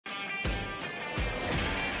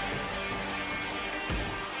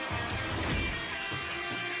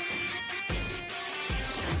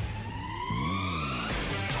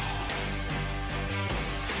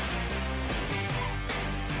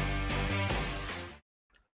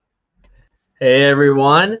Hey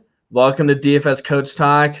everyone, welcome to DFS Coach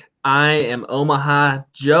Talk. I am Omaha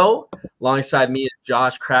Joe. Alongside me is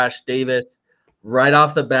Josh Crash Davis. Right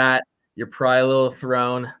off the bat, you're probably a little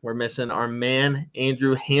thrown. We're missing our man,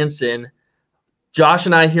 Andrew Hansen. Josh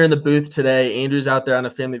and I here in the booth today. Andrew's out there on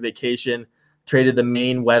a family vacation, traded the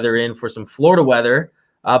Maine weather in for some Florida weather.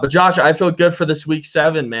 But Josh, I feel good for this week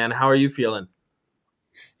 7, man. How are you feeling?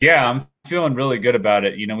 Yeah, I'm feeling really good about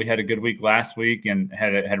it. You know, we had a good week last week and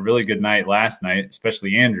had a really good night last night,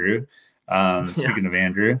 especially Andrew. Speaking of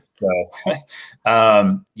Andrew, so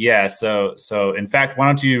in fact, why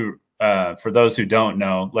don't you, for those who don't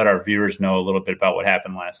know, let our viewers know a little bit about what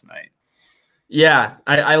happened last night. Yeah,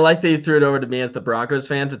 I like that you threw it over to me as the Broncos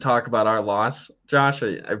fan to talk about our loss, Josh.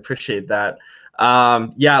 I appreciate that.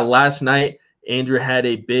 Last night, Andrew had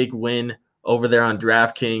a big win over there on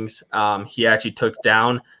DraftKings. He actually took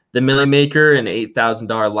down the Millie Maker in an $8,000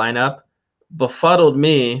 lineup. Befuddled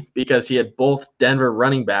me because he had both Denver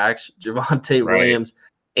running backs, Javonte Williams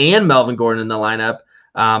and Melvin Gordon in the lineup.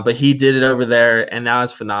 But he did it over there, and that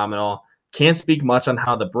was phenomenal. Can't speak much on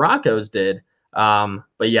how the Broncos did.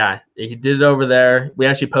 But yeah, he did it over there. We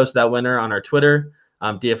actually posted that winner on our Twitter,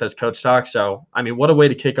 DFS Coach Talk. So, I mean, what a way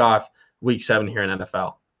to kick off week 7 here in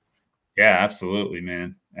NFL. Yeah, absolutely,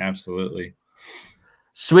 man. Absolutely.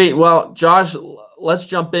 Sweet. Well, Josh, let's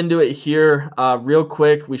jump into it here real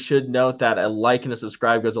quick. We should note that a like and a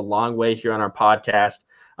subscribe goes a long way here on our podcast.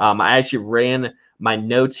 I actually ran my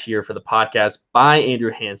notes here for the podcast by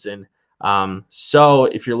Andrew Hansen. So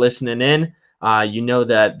if you're listening in, you know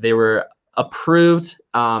that they were approved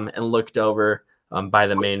and looked over by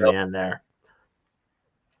the main man there.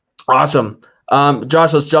 Awesome.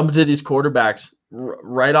 Josh, let's jump into these quarterbacks.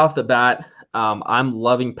 Right off the bat, I'm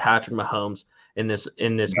loving Patrick Mahomes in this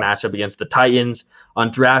matchup against the Titans. On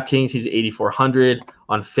DraftKings, he's 8,400.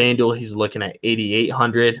 On FanDuel, he's looking at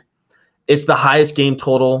 8,800. It's the highest game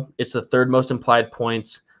total. It's the third most implied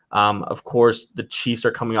points. Of course, the Chiefs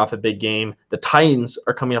are coming off a big game. The Titans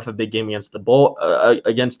are coming off a big game against the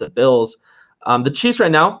Bills. The Chiefs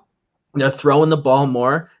right now, they're throwing the ball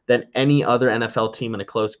more than any other NFL team in a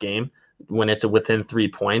close game when it's within 3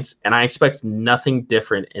 points, and I expect nothing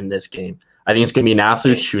different in this game. I think it's going to be an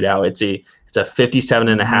absolute shootout. It's a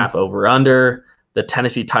 57.5 over/under. The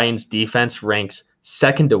Tennessee Titans defense ranks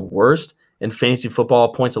second to worst in fantasy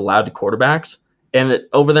football points allowed to quarterbacks. And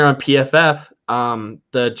over there on PFF,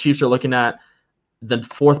 the Chiefs are looking at the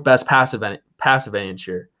 4th best pass advantage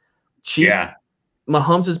here.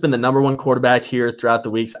 Mahomes has been the number 1 quarterback here throughout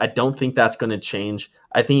the weeks. I don't think that's going to change.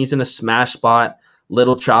 I think he's in a smash spot,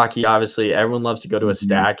 little chalky, obviously. Everyone loves to go to a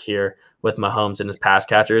stack here with Mahomes and his pass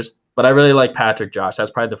catchers. But I really like Patrick, Josh.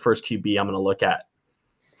 That's probably the first QB I'm going to look at.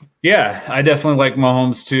 Yeah, I definitely like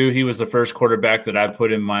Mahomes too. He was the first quarterback that I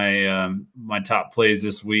put in my my top plays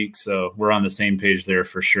this week, so we're on the same page there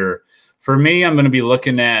for sure. For me, I'm going to be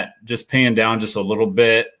looking at just paying down just a little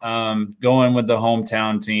bit, going with the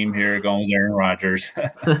hometown team here, going with Aaron Rodgers.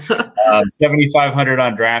 7,500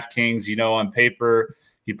 on DraftKings. You know, on paper,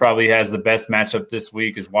 he probably has the best matchup this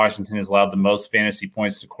week as Washington has allowed the most fantasy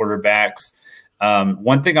points to quarterbacks.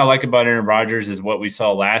 One thing I like about Aaron Rodgers is what we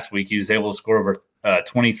saw last week. He was able to score over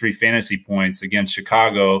 23 fantasy points against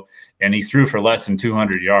Chicago, and he threw for less than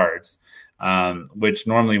 200 yards, which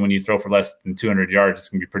normally when you throw for less than 200 yards, it's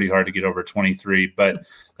going to be pretty hard to get over 23. But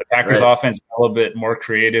the Packers offense is a little bit more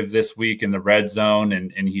creative this week in the red zone,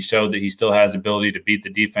 and he showed that he still has ability to beat the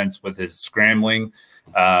defense with his scrambling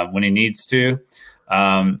when he needs to.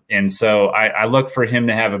 And so I look for him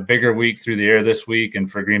to have a bigger week through the air this week and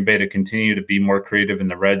for Green Bay to continue to be more creative in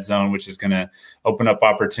the red zone, which is going to open up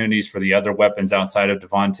opportunities for the other weapons outside of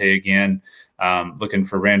Devontae again. Looking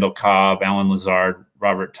for Randall Cobb, Alan Lazard,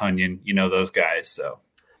 Robert Tonyan, you know, those guys. So,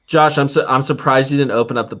 Josh, I'm surprised you didn't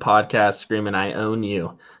open up the podcast screaming, "I own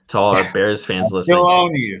you" to all our Bears fans listening. Still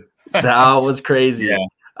own you. That was crazy. Yeah.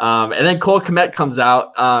 And then Cole Kmet comes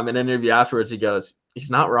out in an interview afterwards. He goes, "He's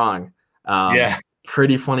not wrong."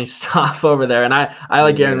 Pretty funny stuff over there. And I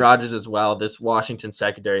like Aaron Rodgers as well. This Washington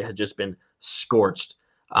secondary has just been scorched.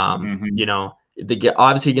 You know,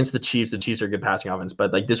 obviously against the Chiefs are a good passing offense,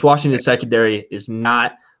 but like this Washington secondary is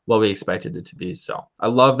not what we expected it to be. So I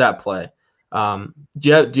love that play. Do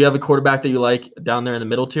you have a quarterback that you like down there in the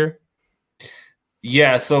middle tier?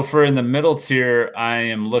 Yeah. So for in the middle tier, I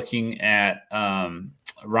am looking at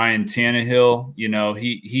Ryan Tannehill. You know,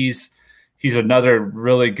 he's another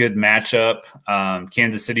really good matchup.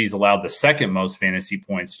 Kansas City's allowed the 2nd most fantasy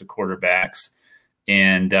points to quarterbacks.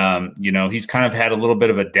 And, you know, he's kind of had a little bit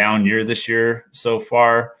of a down year this year so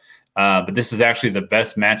far. But this is actually the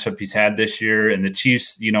best matchup he's had this year. And the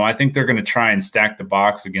Chiefs, I think they're going to try and stack the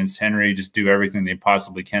box against Henry, just do everything they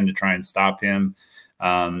possibly can to try and stop him,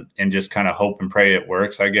 and just kind of hope and pray it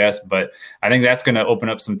works, I guess. But I think that's going to open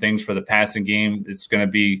up some things for the passing game. It's going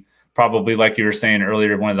to be probably, like you were saying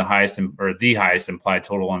earlier, one of the highest or the highest implied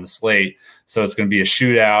total on the slate. So it's going to be a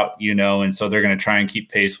shootout, and so they're going to try and keep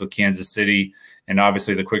pace with Kansas City. And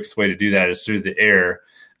obviously the quickest way to do that is through the air.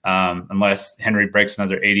 Unless Henry breaks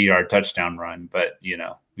another 80-yard touchdown run, but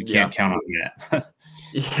we can't count on that.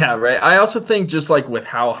 Yeah, right. I also think just like with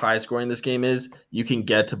how high scoring this game is, you can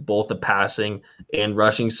get to both the passing and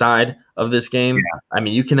rushing side of this game. Yeah. I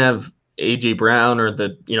mean, you can have AJ Brown or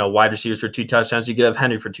the wide receivers for 2 touchdowns. You could have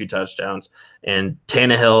Henry for 2 touchdowns, and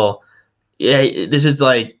Tannehill. Yeah, this is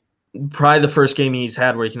like probably the first game he's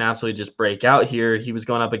had where he can absolutely just break out here. He was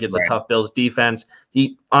going up against a tough Bills defense.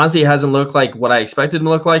 He honestly hasn't looked like what I expected him to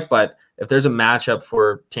look like, but if there's a matchup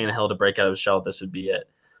for Tannehill to break out of his shell, this would be it.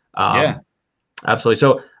 Yeah, absolutely.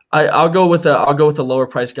 So I'll go with the lower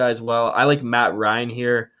price guy as well. I like Matt Ryan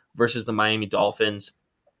here versus the Miami Dolphins.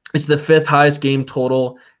 It's the 5th highest game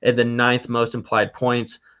total and the 9th most implied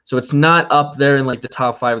points. So it's not up there in like the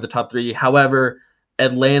top 5 or the top 3. However,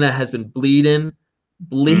 Atlanta has been bleeding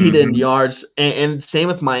yards, and same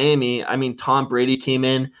with Miami. I mean, Tom Brady came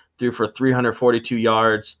in, threw for 342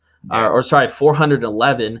 yards,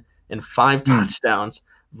 411 and 5 touchdowns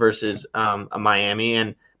versus Miami.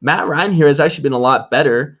 And Matt Ryan here has actually been a lot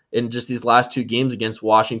better in just these last 2 games against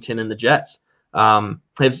Washington and the Jets.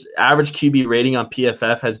 His average QB rating on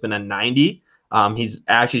PFF has been a 90. He's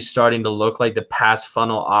actually starting to look like the pass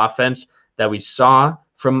funnel offense that we saw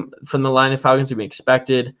from the line of Falcons that we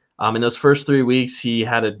expected. In those first 3 weeks, he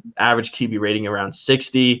had an average QB rating around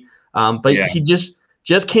 60. He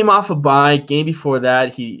just came off a bye. Game before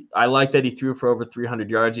that, I like that he threw for over 300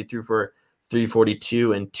 yards. He threw for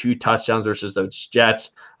 342 and 2 touchdowns versus those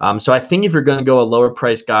Jets. So I think if you're going to go a lower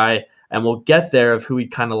price guy, and we'll get there of who we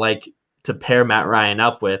kind of like to pair Matt Ryan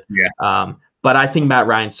up with. Yeah. But I think Matt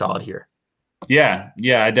Ryan's solid here. Yeah,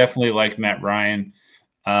 I definitely like Matt Ryan.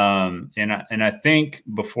 And I think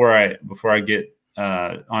before I get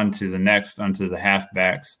onto the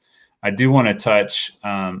halfbacks, I do want to touch.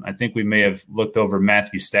 I think we may have looked over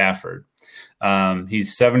Matthew Stafford.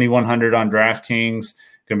 He's 7,100 on DraftKings.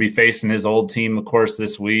 Going to be facing his old team, of course,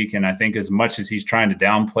 this week. And I think as much as he's trying to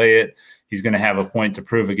downplay it, he's going to have a point to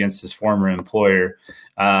prove against his former employer.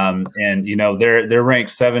 And they're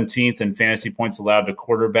ranked 17th in fantasy points allowed to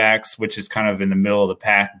quarterbacks, which is kind of in the middle of the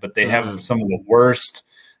pack. But they have some of the worst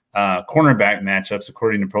cornerback matchups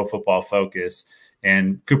according to Pro Football Focus.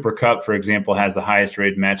 And Cooper Kupp, for example, has the highest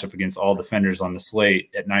rated matchup against all defenders on the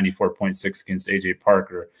slate at 94.6 against AJ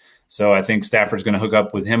Parker. So I think Stafford's going to hook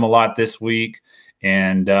up with him a lot this week.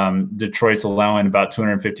 And Detroit's allowing about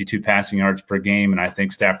 252 passing yards per game. And I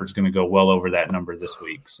think Stafford's going to go well over that number this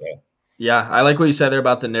week. So, yeah, I like what you said there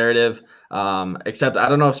about the narrative. Except I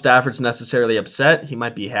don't know if Stafford's necessarily upset. He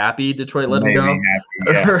might be happy Detroit let him go.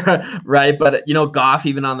 Yeah. Right. But, Goff,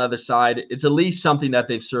 even on the other side, it's at least something that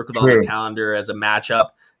they've circled on the calendar as a matchup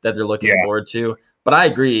that they're looking forward to. But I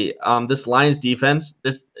agree. This Lions defense,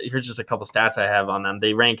 here's just a couple stats I have on them.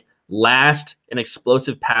 They rank last in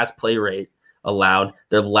explosive pass play rate allowed.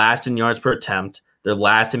 They're last in yards per attempt. They're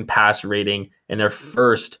last in pass rating, and they're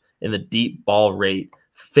first in the deep ball rate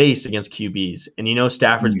faced against QBs. And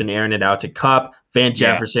Stafford's been airing it out to Kupp, Van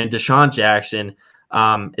Jefferson, Deshaun Jackson.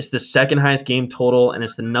 It's the 2nd highest game total, and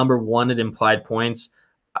it's the number 1 at implied points.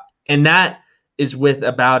 And that is with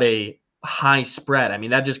about a high spread. I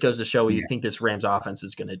mean, that just goes to show what you think this Rams offense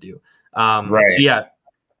is going to do. So yeah,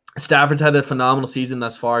 Stafford's had a phenomenal season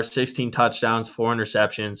thus far, 16 touchdowns, 4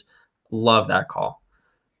 interceptions. Love that call.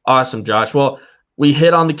 Awesome, Josh. Well, we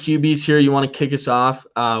hit on the QBs here. You want to kick us off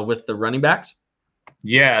with the running backs?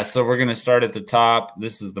 Yeah, so we're going to start at the top.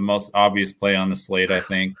 This is the most obvious play on the slate, I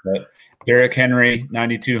think. But Derrick Henry,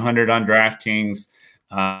 9,200 on DraftKings.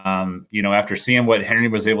 After seeing what Henry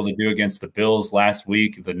was able to do against the Bills last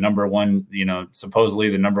week, the number 1, supposedly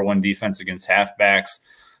the number 1 defense against halfbacks,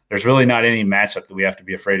 there's really not any matchup that we have to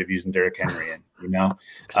be afraid of using Derrick Henry in,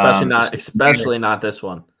 especially not this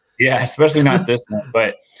one. Yeah, especially not this one.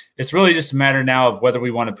 But it's really just a matter now of whether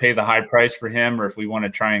we want to pay the high price for him or if we want to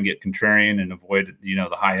try and get contrarian and avoid, the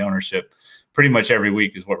high ownership. Pretty much every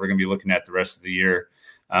week is what we're going to be looking at the rest of the year.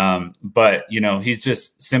 But he's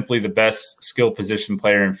just simply the best skill position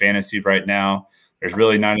player in fantasy right now. There's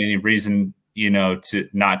really not any reason, to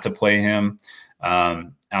not to play him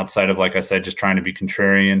outside of, like I said, just trying to be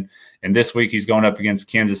contrarian. And this week he's going up against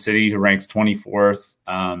Kansas City, who ranks 24th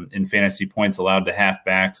in fantasy points allowed to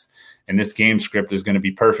halfbacks. And this game script is going to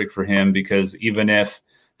be perfect for him because even if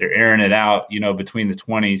they're airing it out, between the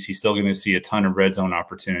 20s, he's still going to see a ton of red zone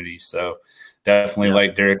opportunities. So definitely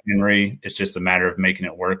like Derrick Henry. It's just a matter of making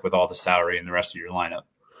it work with all the salary and the rest of your lineup.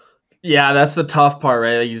 Yeah, that's the tough part,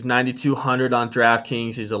 right? Like he's 9,200 on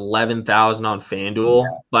DraftKings. He's 11,000 on FanDuel,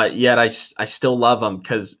 but yet I still love him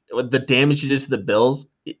because the damage he did to the Bills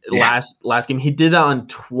last game, he did that on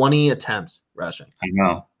 20 attempts rushing. I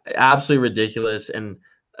know, absolutely ridiculous. And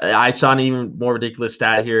I saw an even more ridiculous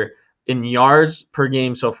stat here in yards per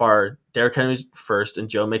game so far. Derrick Henry's first, and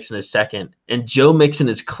Joe Mixon is second. And Joe Mixon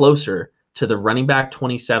is closer to the running back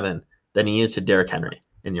 27 than he is to Derrick Henry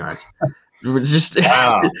in yards. Just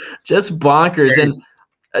bonkers.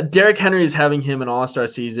 And Derrick Henry is having him an all-star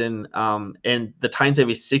season, and the Titans have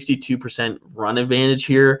a 62% run advantage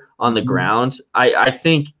here on the ground. I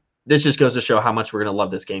think this just goes to show how much we're going to love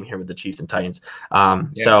this game here with the Chiefs and Titans.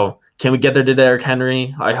 So can we get there to Derrick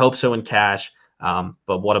Henry? I hope so in cash,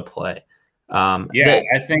 but what a play. I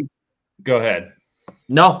think – go ahead.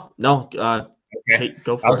 No. Okay.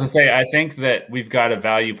 Go for I was it. going to say, I think that we've got a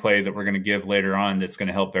value play that we're going to give later on that's going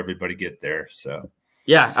to help everybody get there. So,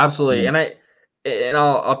 yeah, absolutely. And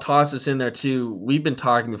I'll toss this in there too. We've been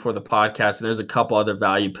talking before the podcast, and there's a couple other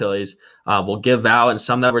value plays we'll give out, and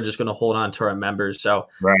some that we're just going to hold on to our members. So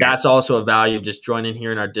that's also a value of just joining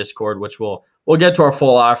here in our Discord, which we'll get to our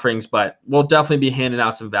full offerings, but we'll definitely be handing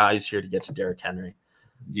out some values here to get to Derrick Henry.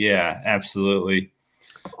 Yeah, absolutely.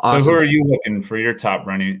 Awesome. So who are you looking for your top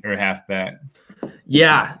running or halfback?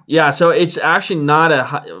 Yeah. So it's actually not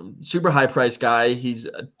a super high price guy. He's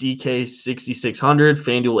a DK 6,600,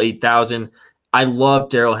 FanDuel 8,000. I love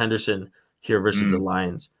Darrell Henderson here versus the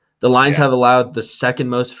Lions. The Lions have allowed the second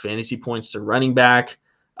most fantasy points to running back.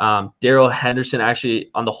 Darrell Henderson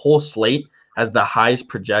actually on the whole slate has the highest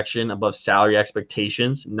projection above salary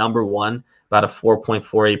expectations. Number one, about a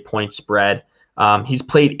 4.48 point spread. He's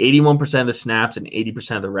played 81% of the snaps and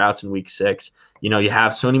 80% of the routes in week 6. You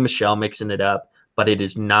have Sony Michel mixing it up, but it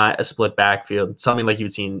is not a split backfield, something like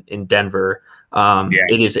you've seen in Denver.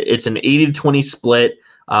 It's an 80-20 split.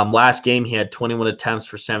 Last game, he had 21 attempts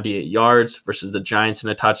for 78 yards versus the Giants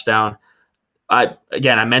and a touchdown. I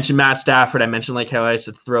mentioned Matt Stafford. I mentioned like how I used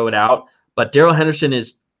to throw it out, but Darrell Henderson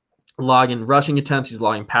is logging rushing attempts. He's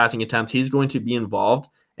logging passing attempts. He's going to be involved,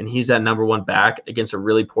 and he's that number one back against a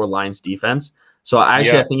really poor Lions defense. So I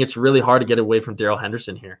think it's really hard to get away from Darrell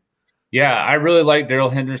Henderson here. Yeah, I really like Darrell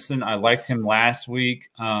Henderson. I liked him last week.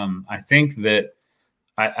 I think that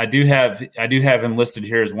I do have him listed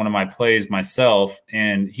here as one of my plays myself,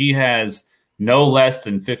 and he has no less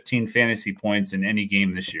than 15 fantasy points in any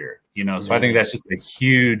game this year. So I think that's just a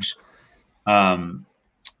huge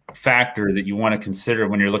factor that you want to consider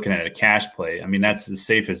when you're looking at a cash play. I mean, that's as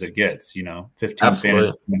safe as it gets. 15 fantasy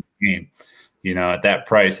points a game. At that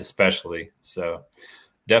price especially. So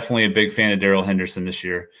definitely a big fan of Darrell Henderson this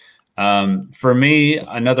year. For me,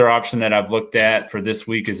 another option that I've looked at for this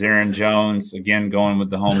week is Aaron Jones, again, going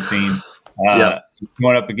with the home team.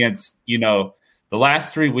 Going up against, the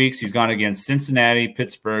last 3 weeks, he's gone against Cincinnati,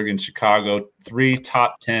 Pittsburgh, and Chicago, 3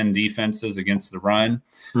 top 10 defenses against the run.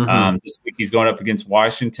 This week, he's going up against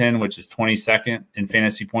Washington, which is 22nd in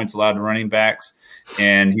fantasy points allowed to running backs.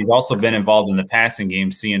 And he's also been involved in the passing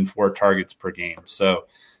game, seeing 4 targets per game. So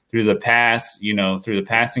through the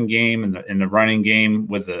passing game and the running game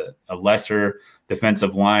with a lesser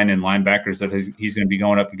defensive line and linebackers that he's going to be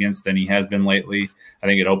going up against than he has been lately, I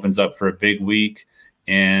think it opens up for a big week.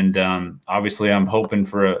 And obviously, I'm hoping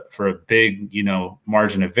for a big,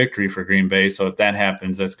 margin of victory for Green Bay. So if that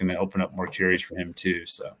happens, that's going to open up more carries for him too.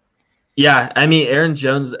 So. Yeah, I mean, Aaron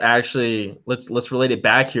Jones actually, let's relate it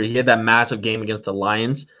back here. He had that massive game against the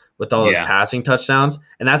Lions with all those passing touchdowns,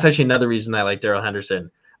 and that's actually another reason I like Darrell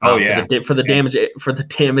Henderson. For the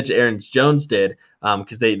damage Aaron Jones did,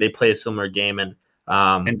 because they play a similar game and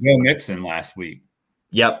Joe Mixon last week.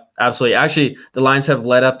 Yep, absolutely. Actually, the Lions have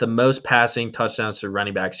led up the most passing touchdowns to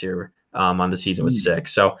running backs here on the season with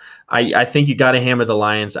 6. So I think you got to hammer the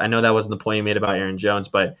Lions. I know that wasn't the point you made about Aaron Jones,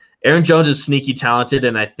 but Aaron Jones is sneaky talented,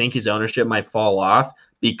 and I think his ownership might fall off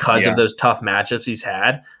because of those tough matchups he's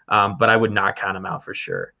had. But I would not count him out for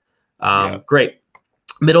sure. Great.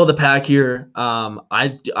 Middle of the pack here.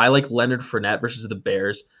 I like Leonard Fournette versus the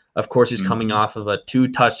Bears. Of course, he's coming off of a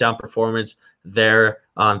 2-touchdown performance there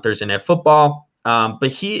on Thursday Night Football.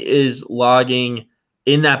 But he is logging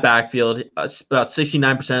in that backfield about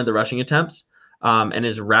 69% of the rushing attempts, and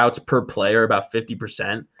his routes per play are about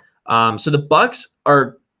 50%. So the Bucs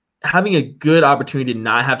are having a good opportunity to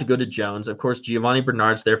not have to go to Jones. Of course, Giovanni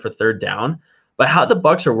Bernard's there for 3rd down. But how the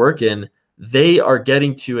Bucs are working, they are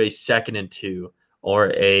getting to a 2nd and 2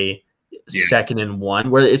 or a 2nd and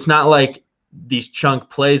 1, where it's not like these chunk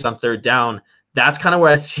plays on 3rd down. that's kind of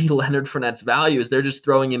where I see Leonard Fournette's value is they're just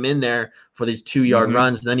throwing him in there for these 2-yard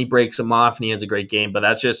runs, and then he breaks them off and he has a great game. But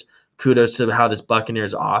that's just kudos to how this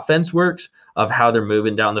Buccaneers offense works, of how they're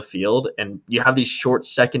moving down the field. And you have these short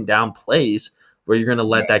second down plays where you're going to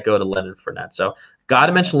let that go to Leonard Fournette. So got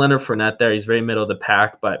to mention Leonard Fournette there. He's very middle of the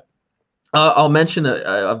pack, but I'll mention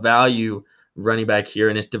a value running back here,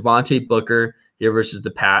 and it's Devontae Booker here versus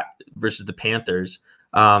the Panthers.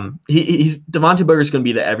 Devontae Booker is going to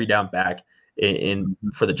be the every down back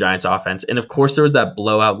for the Giants offense. And of course there was that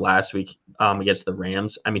blowout last week against the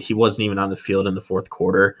Rams. I mean, he wasn't even on the field in the fourth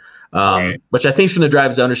quarter, which I think is going to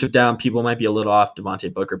drive his ownership down. People might be a little off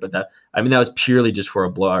Devontae Booker, but that was purely just for a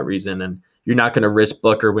blowout reason. And you're not going to risk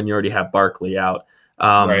Booker when you already have Barkley out.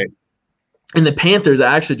 And the Panthers,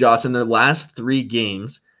 actually, Josh, in their last 3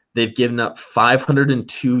 games, they've given up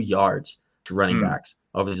 502 yards to running backs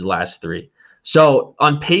over these last 3. So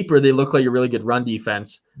on paper, they look like a really good run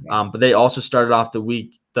defense, but they also started off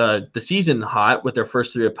the season hot with their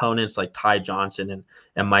first 3 opponents like Ty Johnson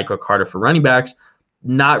and Michael Carter for running backs.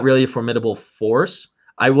 Not really a formidable force.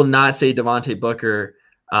 I will not say Devontae Booker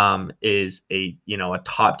is a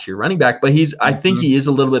top tier running back, but I think he is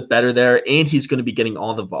a little bit better there, and he's going to be getting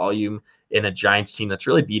all the volume in a Giants team that's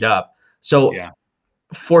really beat up. So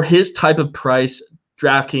for his type of price,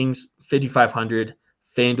 DraftKings 5,500,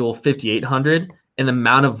 FanDuel 5,800, and the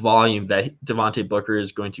amount of volume that Devontae Booker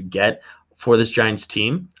is going to get for this Giants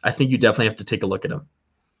team, I think you definitely have to take a look at him.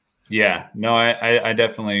 Yeah, no, I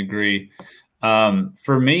definitely agree.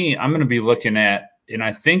 For me, I'm going to be looking at, and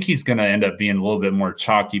I think he's going to end up being a little bit more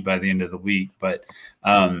chalky by the end of the week, but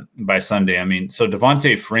by Sunday, I mean, so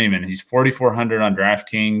Devontae Freeman, he's 4,400 on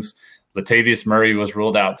DraftKings. Latavius Murray was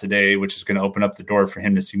ruled out today, which is going to open up the door for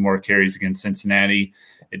him to see more carries against Cincinnati.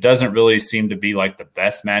 It doesn't really seem to be like the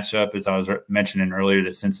best matchup, as I was mentioning earlier,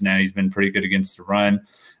 that Cincinnati's been pretty good against the run.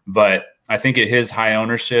 But I think at his high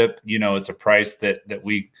ownership, it's a price that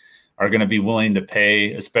we are going to be willing to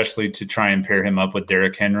pay, especially to try and pair him up with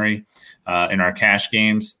Derrick Henry in our cash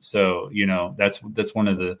games. So, that's one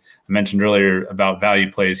of the, I mentioned earlier about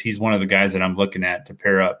value plays. He's one of the guys that I'm looking at to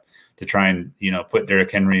pair up to try and, put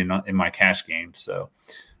Derrick Henry in my cash game. So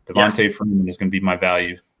Devontae Freeman is going to be my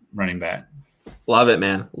value running back. Love it,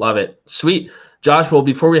 man. Love it. Sweet. Josh, well,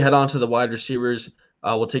 before we head on to the wide receivers,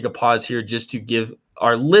 we'll take a pause here just to give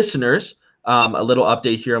our listeners a little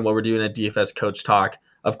update here on what we're doing at DFS Coach Talk.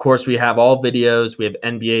 Of course, we have all videos. We have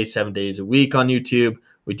NBA 7 days a week on YouTube.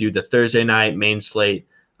 We do the Thursday night main slate,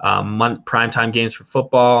 primetime games for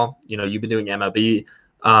football. You've been doing MLB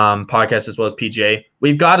podcast as well as PJ.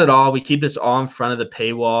 We've got it all. We keep this all in front of the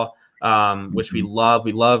paywall, which we love.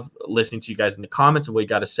 We love listening to you guys in the comments and what you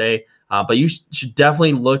got to say. But you should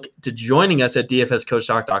definitely look to joining us at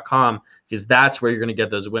dfscoachtalk.com, because that's where you're going to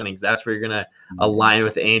get those winnings. That's where you're going to align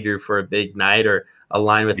with Andrew for a big night, or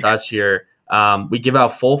align with us here. We give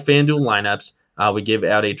out full FanDuel lineups. We give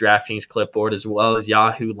out a DraftKings clipboard as well as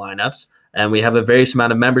Yahoo lineups. And we have a various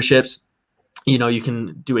amount of memberships. You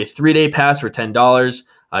can do a 3-day pass for $10.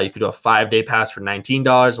 You could do a 5-day pass for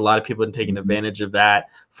 $19. A lot of people have been taking advantage of that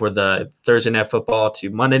for the Thursday Night Football to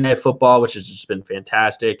Monday Night Football, which has just been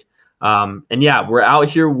fantastic. And yeah, we're out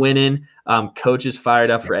here winning. Coach is fired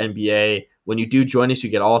up for NBA. When you do join us, you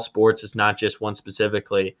get all sports. It's not just one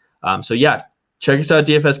specifically. So yeah, check us out at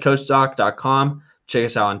dfscoachtalk.com. Check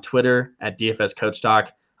us out on Twitter at dfscoachtalk,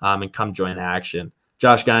 and come join the action.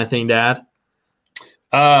 Josh, got anything to add?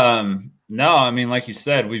 No, I mean, like you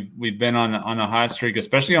said, we've been on a hot streak,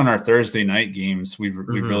 especially on our Thursday night games. We've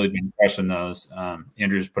really been crushing those.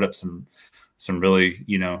 Andrew's put up some really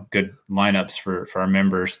good lineups for our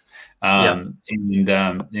members, and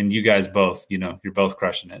you guys both, you're both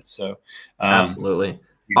crushing it. So absolutely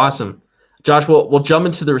awesome, Josh. We'll jump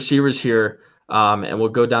into the receivers here, and we'll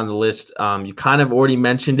go down the list. You kind of already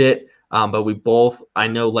mentioned it, but we both, I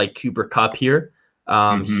know, like Cooper Kupp here.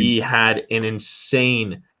 He had an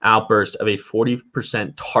insane outburst of a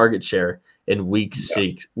 40% target share in week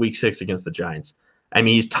 6 against the Giants. I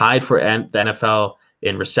mean, he's tied for the NFL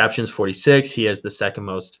in receptions, 46. He has the second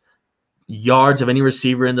most yards of any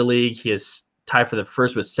receiver in the league. He is tied for the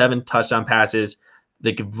first with 7 touchdown passes.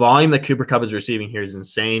 The volume that Cooper Kupp is receiving here is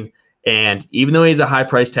insane. And even though he has a high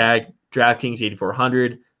price tag, DraftKings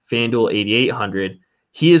 8,400, FanDuel 8,800,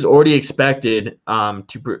 he is already expected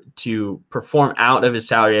to perform out of his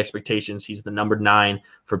salary expectations. He's the number 9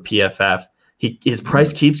 for PFF. His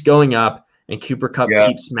price keeps going up, and Cooper Kupp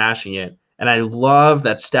keeps smashing it. And I love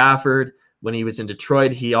that Stafford, when he was in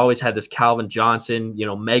Detroit, he always had this Calvin Johnson,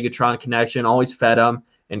 Megatron connection, always fed him.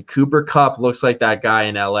 And Cooper Kupp looks like that guy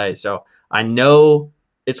in LA. So I know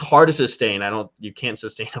it's hard to sustain. You can't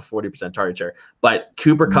sustain a 40% target share, but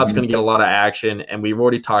Cooper Kupp's going to get a lot of action. And we've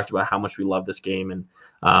already talked about how much we love this game and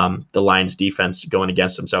the Lions defense going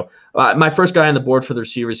against them. So my first guy on the board for the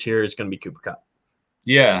receivers here is going to be Cooper Kupp.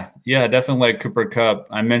 Yeah, definitely like Cooper Kupp.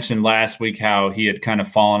 I mentioned last week how he had kind of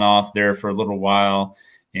fallen off there for a little while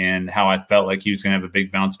and how I felt like he was going to have a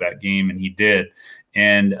big bounce back game, and he did.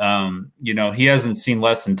 And, he hasn't seen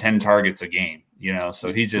less than 10 targets a game,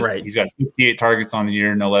 so he's got 68 targets on the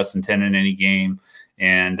year, no less than 10 in any game.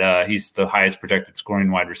 And he's the highest projected scoring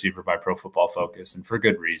wide receiver by Pro Football Focus, and for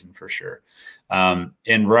good reason, for sure. And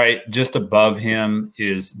right just above him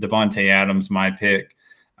is Davante Adams, my pick.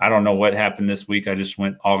 I don't know what happened this week. I just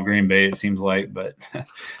went all Green Bay, it seems like. But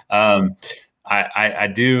I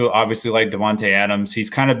do obviously like Davante Adams. He's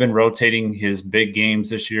kind of been rotating his big games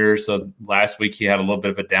this year. So last week he had a little bit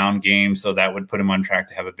of a down game, so that would put him on track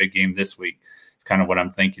to have a big game this week. It's kind of what I'm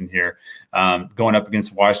thinking here. Going up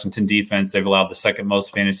against Washington defense, they've allowed the second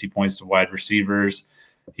most fantasy points to wide receivers.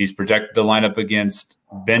 He's projected to line up against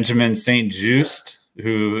Benjamin St-Juste,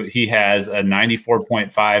 who he has a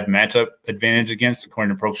 94.5 matchup advantage against,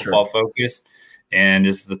 according to Pro Football Focus, and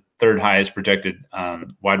is the third highest projected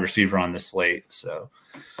wide receiver on the slate. So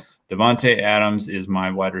Davante Adams is my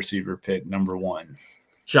wide receiver pick number 1.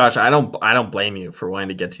 Josh, I don't blame you for wanting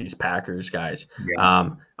to get to these Packers guys.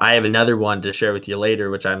 Yeah. I have another one to share with you later,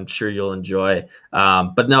 which I'm sure you'll enjoy.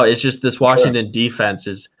 But no, it's just this Washington defense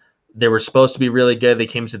they were supposed to be really good. They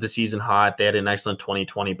came to the season hot. They had an excellent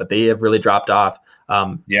 2020, but they have really dropped off.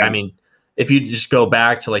 I mean, if you just go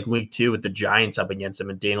back to like week 2 with the Giants up against him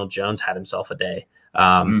and Daniel Jones had himself a day,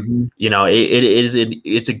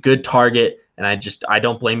 it's a good target. And I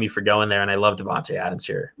don't blame you for going there. And I love Davante Adams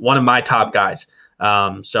here. One of my top guys.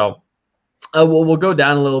 So we'll go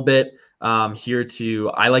down a little bit here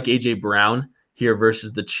I like AJ Brown here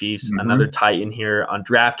versus the Chiefs, another Titan here on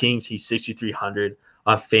DraftKings. He's 6,300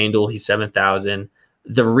 on FanDuel. He's 7,000.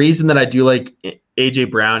 The reason that I do like AJ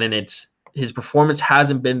Brown, and his performance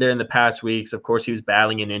hasn't been there in the past weeks. Of course, he was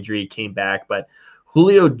battling an injury, came back, but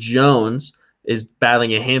Julio Jones is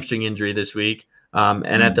battling a hamstring injury this week.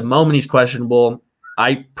 And at the moment he's questionable.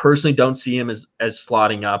 I personally don't see him as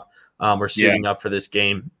slotting up or suiting up for this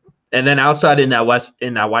game. And then outside in that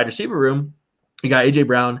wide receiver room, you got AJ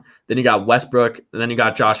Brown, then you got Westbrook, and then you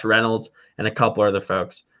got Josh Reynolds and a couple other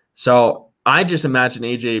folks. So I just imagine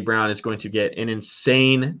AJ Brown is going to get an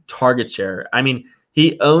insane target share. I mean,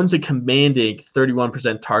 he owns a commanding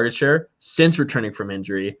 31% target share since returning from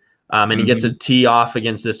injury, and he gets a tee off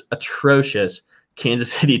against this atrocious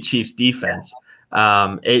Kansas City Chiefs defense.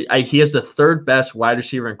 He has the third best wide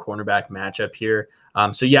receiver and cornerback matchup here.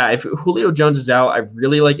 So yeah, if Julio Jones is out, I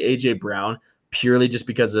really like AJ Brown purely just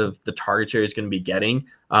because of the target share he's going to be getting.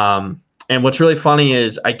 And what's really funny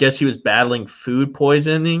is I guess he was battling food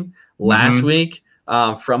poisoning last week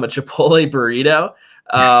from a Chipotle burrito.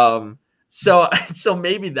 So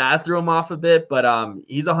maybe that threw him off a bit, but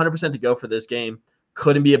he's 100% to go for this game.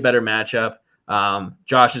 Couldn't be a better matchup.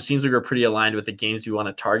 Josh, it seems like we're pretty aligned with the games we want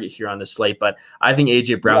to target here on the slate, but I think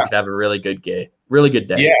AJ Brown could have a really good day.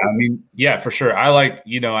 Yeah, I mean, yeah, for sure. I liked,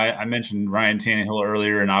 I mentioned Ryan Tannehill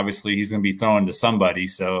earlier, and obviously he's going to be throwing to somebody.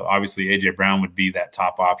 So obviously AJ Brown would be that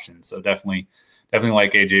top option. So definitely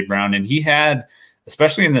like AJ Brown. And he had,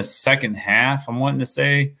 especially in the second half, I'm wanting to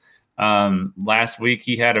say, last week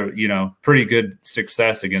he had a pretty good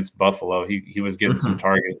success against Buffalo. He was getting some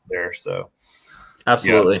targets there. So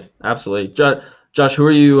absolutely. Josh, who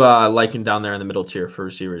are you liking down there in the middle tier for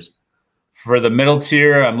receivers? For the middle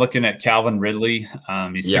tier, I'm looking at Calvin Ridley.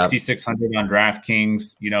 He's 6,600 on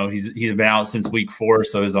DraftKings. He's been out since week 4,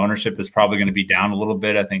 so his ownership is probably going to be down a little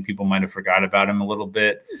bit. I think people might have forgot about him a little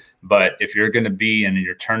bit. But if you're going to be in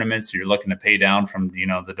your tournaments, you're looking to pay down from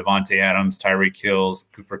the Davante Adams, Tyreek Hills,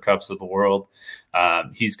 Cooper Kupps of the world.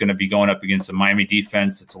 He's going to be going up against a Miami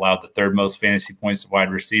defense that's allowed the third most fantasy points to wide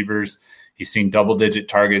receivers. He's seen double-digit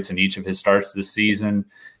targets in each of his starts this season,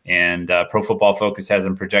 and Pro Football Focus has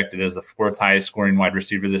him projected as the 4th highest scoring wide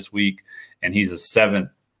receiver this week, and he's a 7th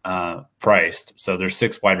priced. So there's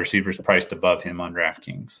 6 wide receivers priced above him on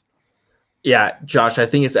DraftKings. Yeah, Josh, I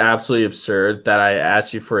think it's absolutely absurd that I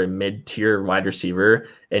asked you for a mid-tier wide receiver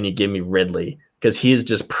and you give me Ridley, because he is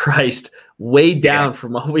just priced way down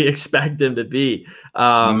from what we expect him to be.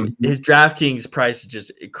 His DraftKings price is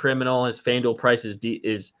just criminal. His FanDuel price is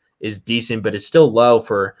decent, but it's still low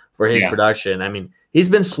for his production. I mean, he's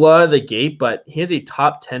been slow out of the gate, but he has a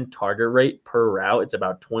top 10 target rate per route. It's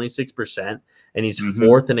about 26%, and he's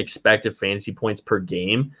 4th in expected fantasy points per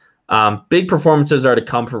game. Big performances are to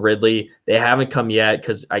come for Ridley. They haven't come yet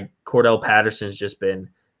because Cordell Patterson's just been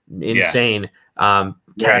insane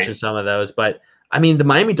catching some of those. But I mean, the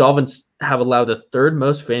Miami Dolphins have allowed the third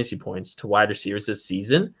most fantasy points to wide receivers this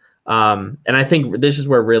season. And I think this is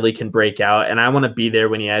where Ridley can break out. And I want to be there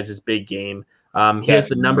when he has his big game. He has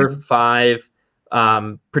the number 5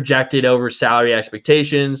 projected over salary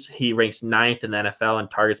expectations. He ranks 9th in the NFL in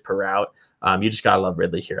targets per route. You just got to love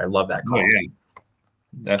Ridley here. I love that call. Oh, yeah.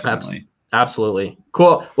 Definitely. Absolutely.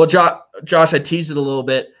 Cool. Well, Josh, I teased it a little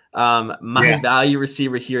bit. My value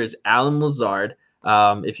receiver here is Alan Lazard.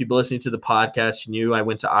 If you've been listening to the podcast, you knew I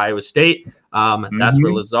went to Iowa State. That's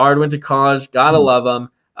where Lazard went to college. Gotta love him.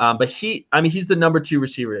 But he's the number 2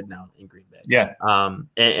 receiver now in Green Bay. Yeah.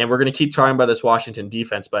 And we're going to keep talking about this Washington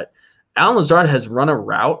defense, but Alan Lazard has run a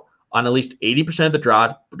route on at least 80% of the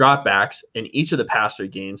dropbacks in each of the past 3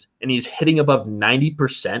 games, and he's hitting above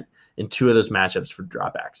 90% in 2 of those matchups for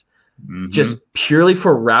dropbacks. Just purely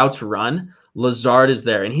for routes run, Lazard is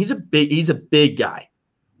there, and he's a big guy.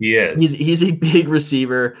 He is. He's a big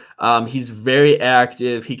receiver. He's very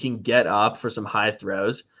active. He can get up for some high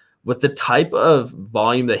throws. With the type of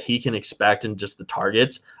volume that he can expect and just the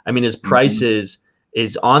targets, I mean, his price is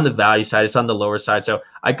on the value side. It's on the lower side. So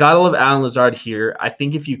I got to love Alan Lazard here. I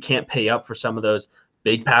think if you can't pay up for some of those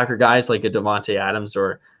big Packer guys like a Devontae Adams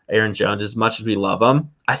or Aaron Jones, as much as we love them,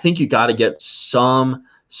 I think you got to get some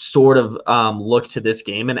sort of look to this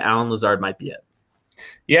game, and Alan Lazard might be it.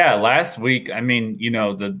 Yeah, last week, I mean,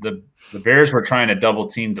 the Bears were trying to double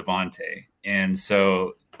team Devontae, and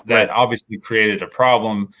so that obviously created a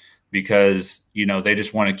problem because, they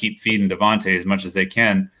just want to keep feeding Devontae as much as they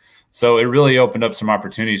can. So it really opened up some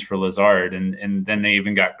opportunities for Lazard, and then they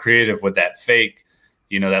even got creative with that fake,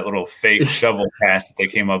 that little fake shovel pass that they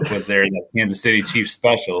came up with there, that Kansas City Chiefs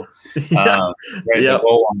special. The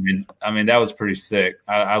goal line. I mean, that was pretty sick.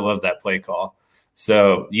 I love that play call.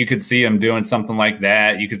 So you could see him doing something like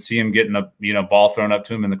that. You could see him getting a ball thrown up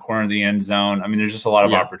to him in the corner of the end zone. I mean, there's just a lot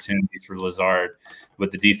of opportunities for Lazard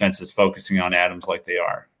with the defenses focusing on Adams like they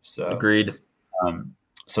are. So agreed.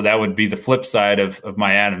 So that would be the flip side of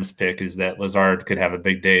my Adams pick, is that Lazard could have a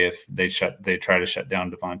big day if they try to shut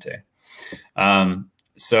down Devontae.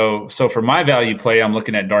 So for my value play, I'm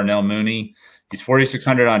looking at Darnell Mooney. He's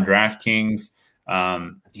 4,600 on DraftKings.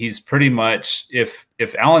 He's pretty much, if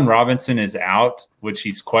Allen Robinson is out, which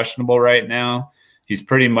he's questionable right now, he's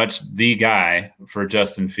pretty much the guy for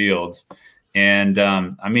Justin Fields. And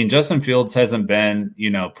I mean, Justin Fields hasn't been,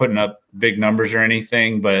 putting up big numbers or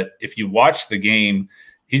anything, but if you watch the game,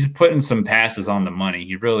 he's putting some passes on the money.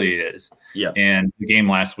 He really is. Yeah. And the game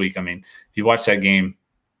last week, I mean, if you watch that game,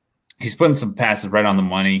 he's putting some passes right on the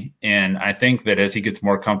money. And I think that as he gets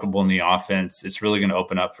more comfortable in the offense, it's really going to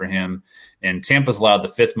open up for him. And Tampa's allowed the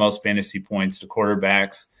 5th most fantasy points to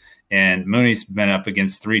quarterbacks. And Mooney's been up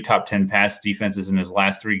against 3 top 10 pass defenses in his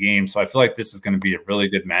last 3 games. So I feel like this is going to be a really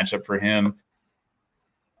good matchup for him.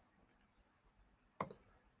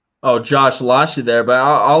 Oh, Josh, lost you there, but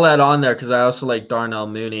I'll add on there because I also like Darnell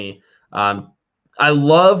Mooney. I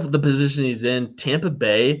love the position he's in. Tampa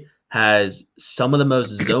Bay has some of the most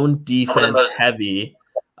zone defense heavy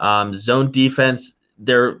zone defense.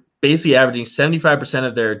 They're basically averaging 75%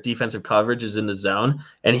 of their defensive coverage is in the zone.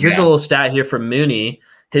 And here's a little stat here from Mooney.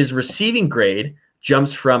 His receiving grade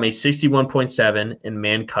jumps from a 61.7 in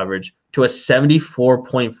man coverage to a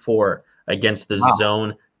 74.4 against the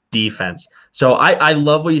zone defense. So I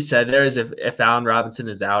love what you said there, is if Allen Robinson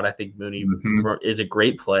is out, I think Mooney is a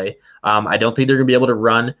great play. I don't think they're going to be able to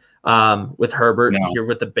run with Herbert here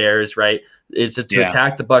with the Bears, right? It's to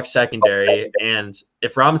attack the Bucs secondary. And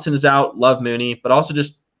if Robinson is out, love Mooney, but also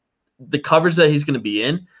just the coverage that he's going to be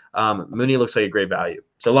in, Mooney looks like a great value.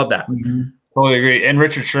 So love that. Totally agree. And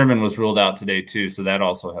Richard Sherman was ruled out today too, so that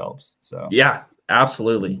also helps. So yeah,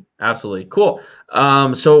 absolutely. Absolutely. Cool.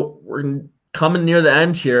 So we're coming near the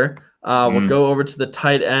end here. We'll go over to the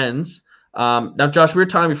tight ends. Now, Josh, we were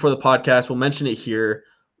talking before the podcast. We'll mention it here.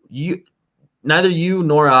 Neither you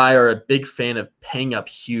nor I are a big fan of paying up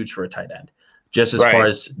huge for a tight end. Just as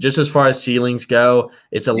far as ceilings go,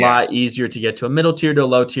 it's a lot easier to get to a middle tier to a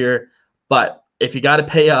low tier. But if you got to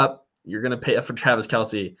pay up, you're going to pay up for Travis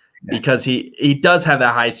Kelce because he does have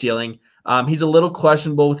that high ceiling. He's a little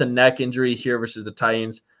questionable with a neck injury here versus the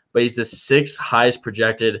Titans, but he's the 6th highest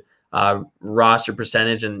projected roster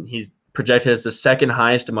percentage, and he's projected as the 2nd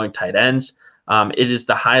highest among tight ends. It is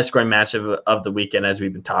the highest scoring matchup of the weekend, as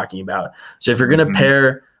we've been talking about. So if you're going to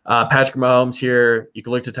pair Patrick Mahomes here, you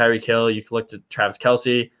can look to Tyreek Hill, you can look to Travis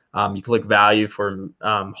Kelce, you can look value for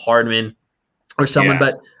Hardman or someone.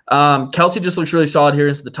 But Kelce just looks really solid here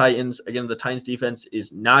against the Titans. Again, the Titans defense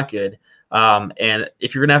is not good. And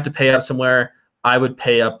if you're going to have to pay up somewhere, I would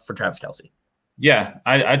pay up for Travis Kelce. Yeah,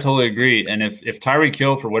 I totally agree. And if Tyreek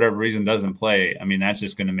Hill for whatever reason doesn't play, I mean, that's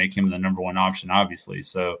just going to make him the number one option, obviously.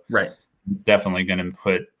 So Right. it's definitely going to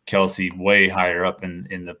put Kelsey way higher up in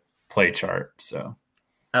the play chart. So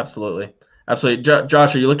Absolutely.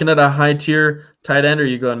 Josh, are you looking at a high tier tight end, or are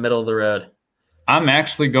you going middle of the road? I'm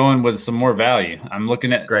actually going with some more value. I'm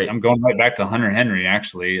going right back to Hunter Henry.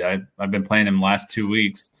 Actually, I've been playing him the last 2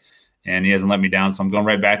 weeks, and he hasn't let me down. So I'm going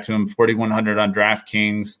right back to him. 4,100 on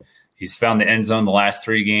DraftKings. He's found the end zone the last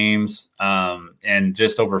 3 games, and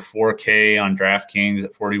just over 4K on DraftKings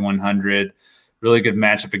at 4,100. Really good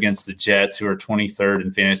matchup against the Jets, who are 23rd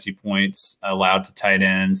in fantasy points allowed to tight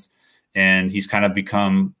ends, and he's kind of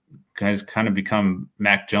become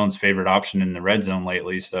Mac Jones' favorite option in the red zone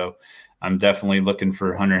lately. So I'm definitely looking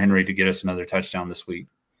for Hunter Henry to get us another touchdown this week.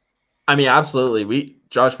 I mean, absolutely. We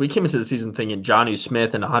came into the season thinking Jonnu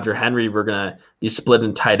Smith and Hunter Henry were gonna be split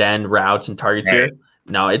in tight end routes and targets here.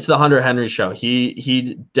 No, it's the Hunter Henry show.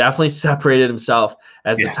 He definitely separated himself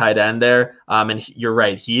as the tight end there. And you're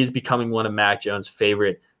right. He is becoming one of Mac Jones'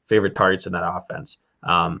 favorite targets in that offense.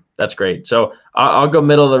 That's great. So I'll go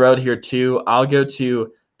middle of the road here too. I'll go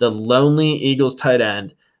to the lonely Eagles tight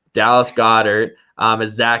end, Dallas Goedert, as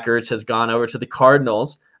Zach Ertz has gone over to the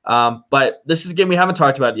Cardinals. But this is a game we haven't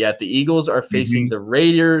talked about yet. The Eagles are facing the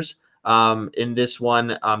Raiders. In this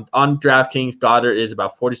one, on DraftKings, Goddard is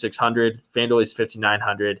about 4,600. FanDuel is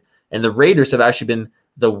 5,900. And the Raiders have actually been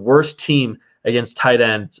the worst team against tight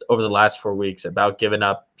ends over the last 4 weeks, about giving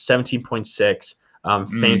up 17.6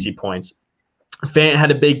 fantasy points. Fant had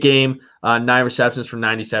a big game, 9 receptions for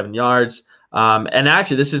 97 yards. And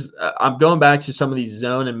actually, this is I'm going back to some of these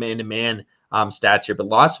zone and man-to-man stats here, but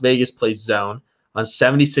Las Vegas plays zone on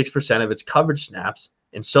 76% of its coverage snaps.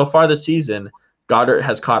 And so far this season, Goddard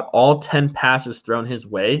has caught all 10 passes thrown his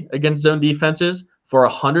way against zone defenses for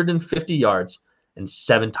 150 yards and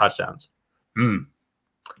 7 touchdowns. Nice.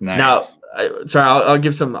 Now, I'll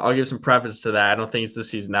give some preface to that. I don't think it's this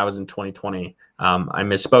season. That was in 2020. I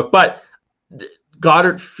misspoke. But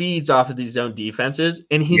Goddard feeds off of these zone defenses,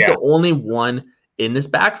 and he's the only one in this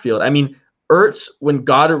backfield. I mean, Ertz, when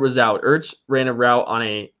Goddard was out, Ertz ran a route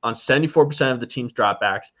on 74% of the team's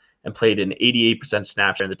dropbacks and played an 88%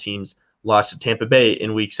 snap share, and the team's lost to Tampa Bay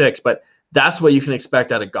in week 6. But that's what you can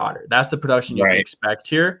expect out of Goddard. That's the production you can expect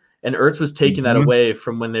here. And Ertz was taking that away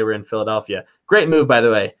from when they were in Philadelphia. Great move, by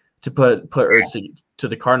the way, to put Ertz to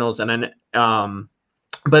the Cardinals. And then,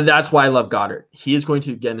 but that's why I love Goddard. He is going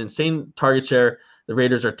to get an insane target share. The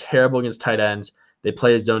Raiders are terrible against tight ends. They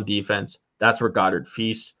play a zone defense. That's where Goddard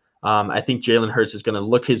feasts. I think Jalen Hurts is going to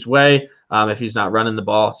look his way if he's not running the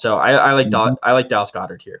ball. So I like Dallas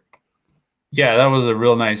Goedert here. Yeah, that was a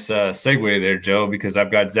real nice segue there, Joe, because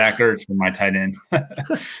I've got Zach Ertz for my tight end.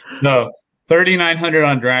 No, 3,900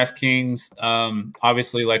 on DraftKings.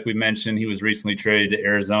 Obviously, like we mentioned, he was recently traded to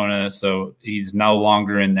Arizona, so he's no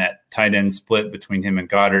longer in that tight end split between him and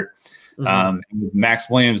Goddard. With Max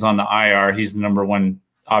Williams on the IR, he's the number one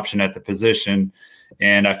option at the position,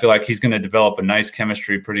 and I feel like he's going to develop a nice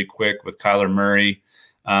chemistry pretty quick with Kyler Murray.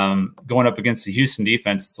 Going up against the Houston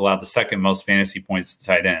defense, it's allowed the second most fantasy points to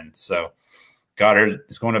tight end. So Goddard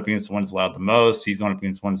is going up against the one that's allowed the most. He's going up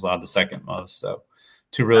against the one that's allowed the second most. So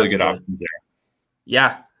 2 really good options there.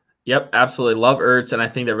 Yeah. Yep. Absolutely. Love Ertz. And I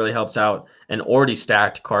think that really helps out an already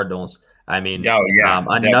stacked Cardinals. I mean,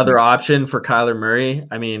 another option for Kyler Murray.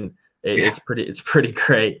 I mean, it's pretty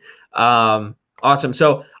great. Awesome.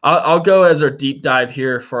 So I'll go as our deep dive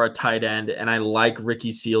here for a tight end. And I like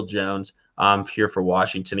Ricky Seals-Jones here for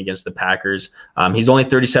Washington against the Packers. He's only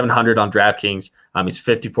 3,700 on DraftKings. He's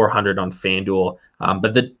 5,400 on FanDuel.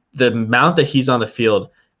 But the amount that he's on the field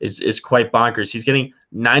is quite bonkers. He's getting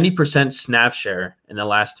 90% snap share in the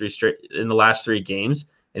last 3 games,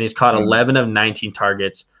 and he's caught 11 of 19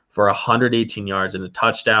 targets for 118 yards and a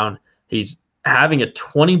touchdown. He's having a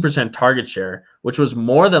 20% target share, which was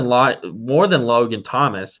more than Logan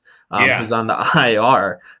Thomas, who's on the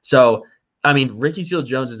IR. So, I mean, Ricky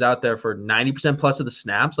Seals-Jones is out there for 90% plus of the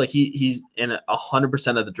snaps. Like he's in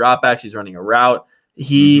 100% of the dropbacks. He's running a route.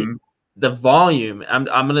 The volume, I'm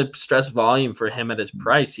going to stress volume for him at his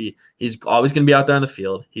price. He's always going to be out there on the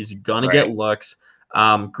field. He's going to get looks.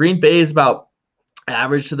 Green Bay is about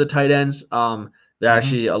average to the tight ends. They're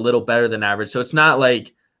actually a little better than average. So it's not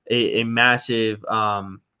like a massive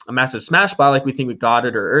smash spot like we think with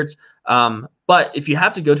Goddard or Ertz. But if you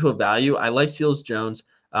have to go to a value, I like Seals-Jones.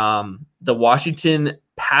 The Washington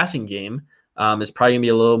passing game is probably going to be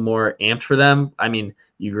a little more amped for them. I mean,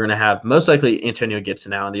 you're going to have most likely Antonio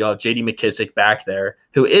Gibson now, and you'll have J.D. McKissick back there,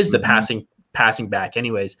 who is the passing back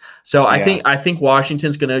anyways. So I think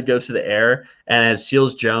Washington's going to go to the air, and as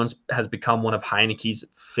Seals-Jones has become one of Heineke's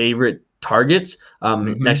favorite targets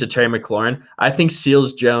next to Terry McLaurin. I think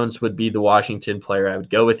Seals-Jones would be the Washington player I would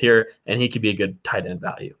go with here, and he could be a good tight end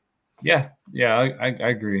value. Yeah, I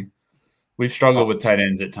agree. We've struggled with tight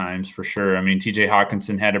ends at times for sure. I mean, TJ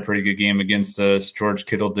Hawkinson had a pretty good game against us. George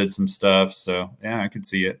Kittle did some stuff. So, yeah, I could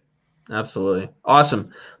see it. Absolutely.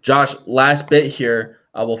 Awesome. Josh, last bit here.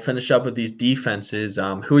 We'll finish up with these defenses.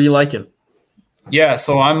 Who are you liking? Yeah,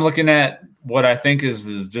 so I'm looking at what I think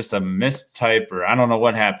is just a mistype, or I don't know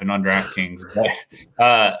what happened on DraftKings, but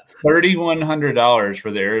 $3,100 for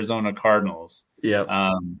the Arizona Cardinals. Yeah.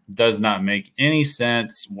 Does not make any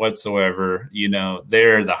sense whatsoever. You know,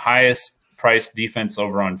 they're the highest priced defense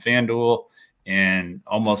over on FanDuel and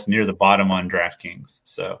almost near the bottom on DraftKings.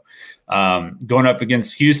 So going up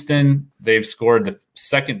against Houston, they've scored the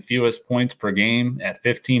second fewest points per game at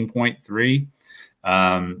 15.3.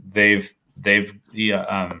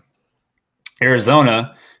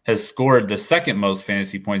 Arizona has scored the second most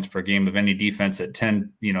fantasy points per game of any defense at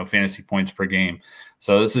 10, fantasy points per game.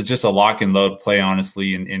 So this is just a lock and load play,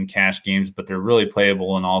 honestly, in cash games, but they're really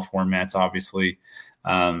playable in all formats, obviously.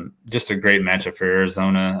 Just a great matchup for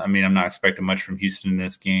Arizona. I mean, I'm not expecting much from Houston in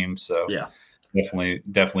this game. So yeah, definitely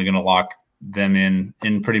going to lock them in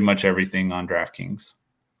pretty much everything on DraftKings.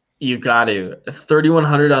 You got to.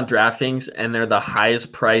 3,100 on DraftKings, and they're the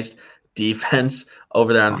highest priced defense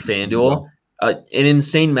over there on FanDuel. An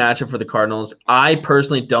insane matchup for the Cardinals. I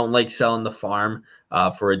personally don't like selling the farm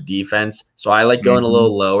for a defense, so I like going a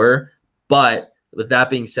little lower. But with that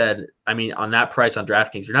being said, I mean, on that price on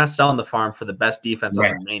DraftKings, you're not selling the farm for the best defense on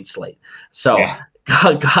the main slate. So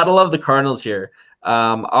gotta love the Cardinals here.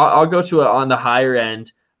 I'll go to on the higher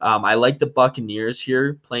end. I like the Buccaneers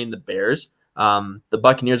here playing the Bears. The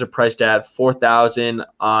Buccaneers are priced at $4,000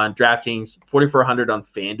 on DraftKings, $4,400 on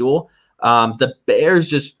FanDuel. The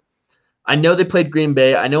Bears I know they played Green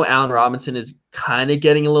Bay. I know Allen Robinson is kind of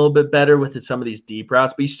getting a little bit better with some of these deep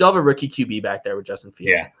routes, but you still have a rookie QB back there with Justin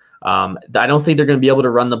Fields. I don't think they're going to be able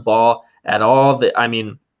to run the ball at all. I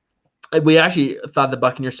mean, we actually thought the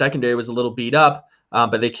Buccaneers secondary was a little beat up,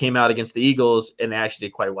 but they came out against the Eagles and they actually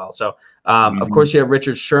did quite well. So, of course, you have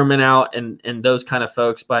Richard Sherman out and those kind of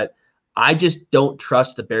folks, but I just don't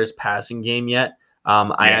trust the Bears passing game yet.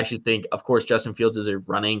 I actually think, of course, Justin Fields is a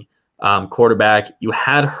running quarterback. You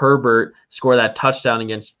had Herbert score that touchdown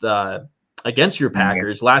against your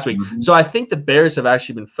Packers last week. So I think the Bears have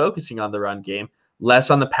actually been focusing on the run game, less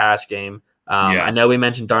on the pass game. I know we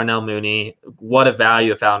mentioned Darnell Mooney. What a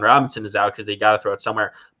value if Allen Robinson is out because they got to throw it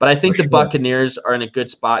somewhere. But I think the Buccaneers are in a good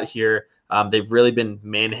spot here. They've really been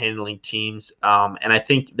manhandling teams, and I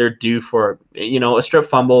think they're due for a strip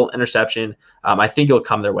fumble, interception. I think it'll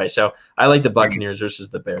come their way. So I like the Buccaneers versus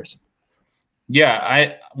the Bears.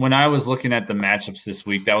 Yeah, when I was looking at the matchups this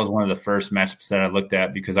week, that was one of the first matchups that I looked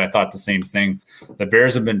at because I thought the same thing. The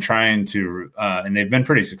Bears have been trying to, and they've been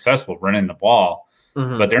pretty successful running the ball,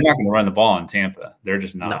 but they're not going to run the ball in Tampa. They're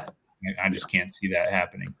just not. No. I just can't see that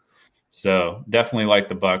happening. So definitely like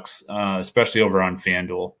the Bucs, especially over on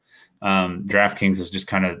FanDuel. DraftKings has just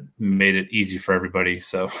kind of made it easy for everybody.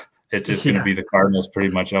 So it's just going to be the Cardinals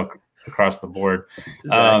pretty much across the board.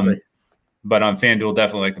 Exactly. But on FanDuel,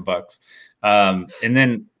 definitely like the Bucs. And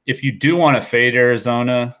then if you do want to fade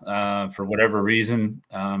Arizona for whatever reason,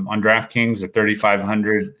 on DraftKings at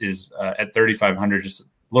 3,500 is at 3,500, just a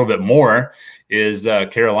little bit more is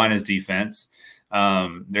Carolina's defense.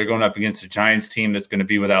 They're going up against a Giants team that's going to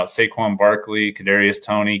be without Saquon Barkley, Kadarius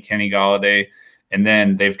Toney, Kenny Golladay, and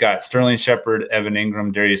then they've got Sterling Shepard, Evan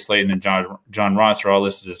Ingram, Darius Slayton, and John Ross are all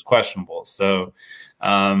listed as questionable. So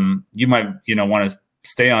you might want to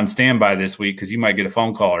stay on standby this week because you might get a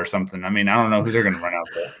phone call or something. I mean, I don't know who they're going to run out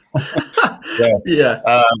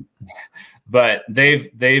there. But they've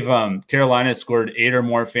Carolina scored 8 or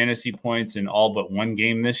more fantasy points in all but one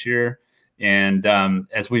game this year. And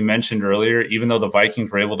as we mentioned earlier, even though the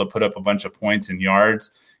Vikings were able to put up a bunch of points and yards,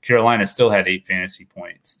 Carolina still had 8 fantasy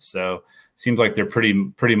points. So seems like they're pretty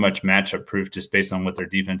much matchup proof just based on what their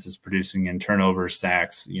defense is producing in turnovers,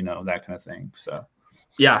 sacks, that kind of thing. So.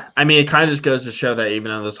 Yeah, I mean, it kind of just goes to show that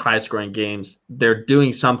even on those high-scoring games, they're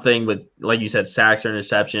doing something with, like you said, sacks or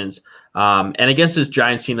interceptions. And against this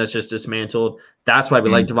Giants team that's just dismantled, that's why we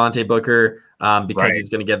like Devontae Booker because he's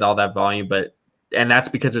going to get all that volume. And that's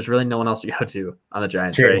because there's really no one else to go to on the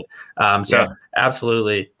Giants, right?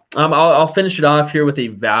 Absolutely. I'll finish it off here with a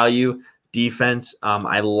value defense.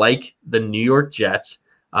 I like the New York Jets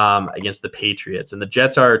against the Patriots. And the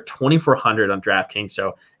Jets are 2,400 on DraftKings.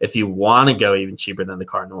 So if you want to go even cheaper than the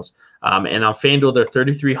Cardinals, and on FanDuel, they're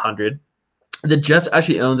 3,300. The Jets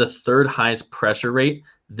actually own the 3rd highest pressure rate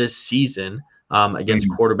this season against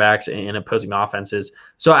quarterbacks and opposing offenses.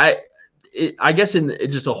 So I guess in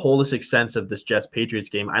just a holistic sense of this Jets-Patriots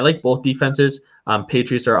game, I like both defenses.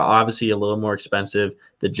 Patriots are obviously a little more expensive.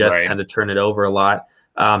 The Jets tend to turn it over a lot.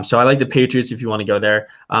 So I like the Patriots if you want to go there.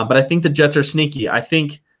 But I think the Jets are sneaky. I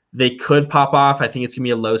think they could pop off. I think it's going to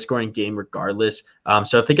be a low-scoring game regardless.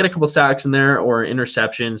 So if they get a couple sacks in there or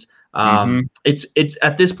interceptions, it's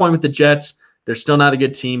at this point with the Jets, they're still not a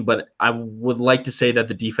good team, but I would like to say that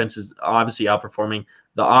the defense is obviously outperforming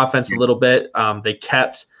the offense a little bit. They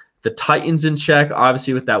kept the Titans in check,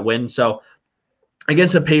 obviously, with that win. So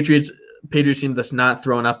against the Patriots team that's not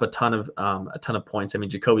throwing up a ton of points. I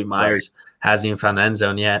mean, Jacoby Myers hasn't even found the end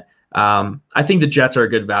zone yet. I think the Jets are a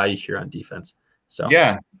good value here on defense. So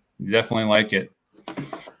yeah, definitely like it.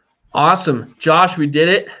 Awesome, Josh, we did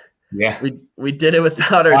it. Yeah, we did it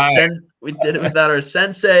without our we did it without our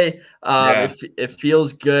sensei. It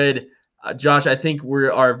feels good, Josh. I think we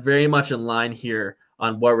are very much in line here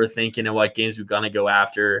on what we're thinking and what games we're going to go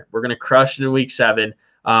after. We're going to crush it in week 7.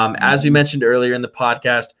 As we mentioned earlier in the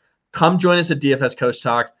podcast, come join us at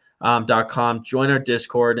dfscoachtalk.com. Join our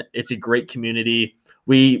Discord. It's a great community.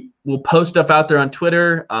 We will post stuff out there on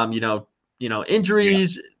Twitter.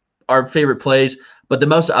 Injuries, our favorite plays, but the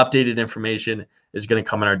most updated information is going to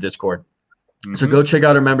come in our Discord. So go check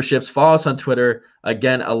out our memberships. Follow us on Twitter.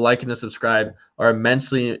 Again, a like and a subscribe are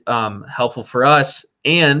immensely helpful for us.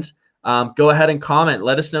 And go ahead and comment.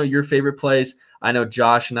 Let us know your favorite plays. I know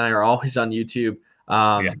Josh and I are always on YouTube.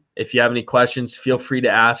 If you have any questions, feel free to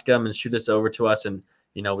ask them and shoot us over to us. And,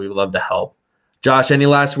 we would love to help. Josh, any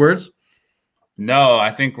last words? No,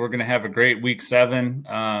 I think we're going to have a great week 7.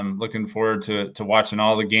 Looking forward to watching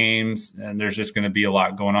all the games. And there's just going to be a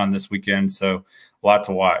lot going on this weekend. So a lot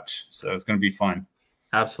to watch. So it's going to be fun.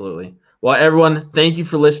 Absolutely. Well, everyone, thank you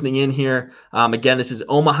for listening in here. Again, this is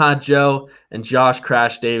Omaha Joe and Josh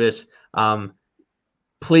Crash Davis.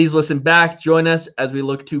 Please listen back. Join us as we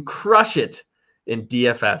look to crush it in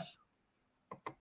DFS.